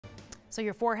So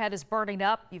your forehead is burning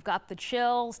up, you've got the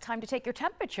chills, time to take your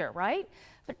temperature, right?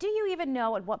 But do you even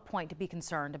know at what point to be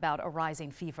concerned about a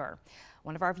rising fever?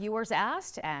 One of our viewers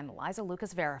asked, and Liza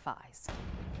Lucas verifies.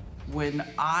 When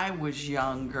I was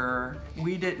younger,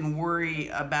 we didn't worry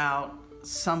about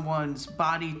someone's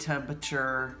body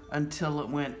temperature until it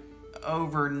went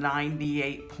over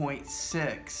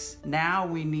 98.6. Now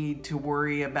we need to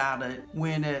worry about it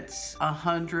when it's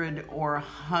 100 or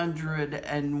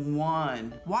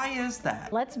 101. Why is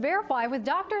that? Let's verify with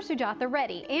Dr. Sujatha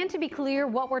Reddy. And to be clear,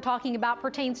 what we're talking about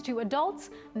pertains to adults,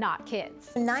 not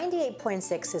kids.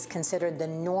 98.6 is considered the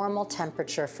normal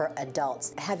temperature for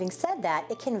adults. Having said that,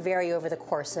 it can vary over the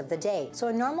course of the day. So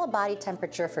a normal body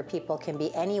temperature for people can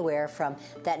be anywhere from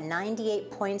that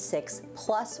 98.6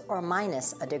 plus or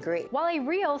minus a degree, while a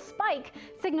real spike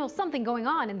signals something going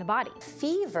on in the body.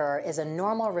 Fever is a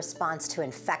normal response to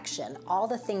infection. All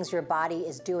the things your body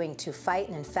is doing to fight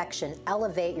an infection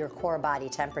elevate your core body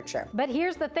temperature. But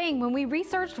here's the thing, when we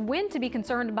researched when to be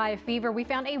concerned by a fever, we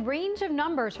found a range of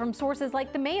numbers from sources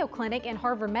like the Mayo Clinic and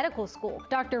Harvard Medical School.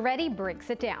 Dr. Reddy breaks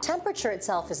it down. Temperature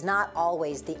itself is not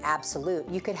always the absolute.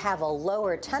 You could have a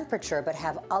lower temperature but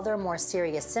have other more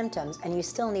serious symptoms and you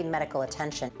still need medical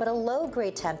attention. But a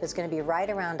low-grade temp is going to be right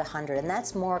around 100, and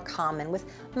that's more common with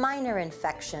minor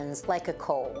infections like a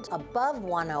cold. Above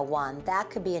 101,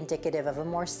 that could be indicative of a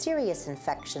more serious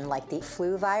infection like the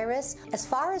flu virus. As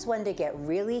far as when to get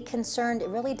really concerned, it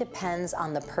really depends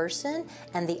on the person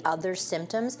and the other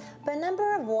symptoms, but a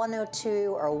number of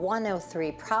 102 or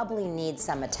 103 probably needs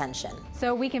some attention.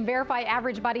 So we can verify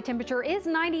average body temperature is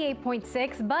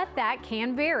 98.6, but that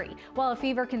can vary, while a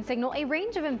fever can signal a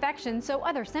range of infections, so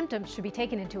other symptoms should be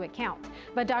taken into account.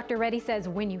 But Dr. Reddy says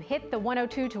when you hit the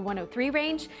 102 to 103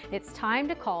 range, it's time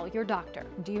to call your doctor.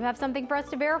 Do you have something for us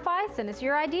to verify? Send us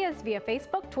your ideas via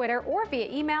Facebook, Twitter, or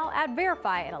via email at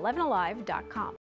verify@11alive.com.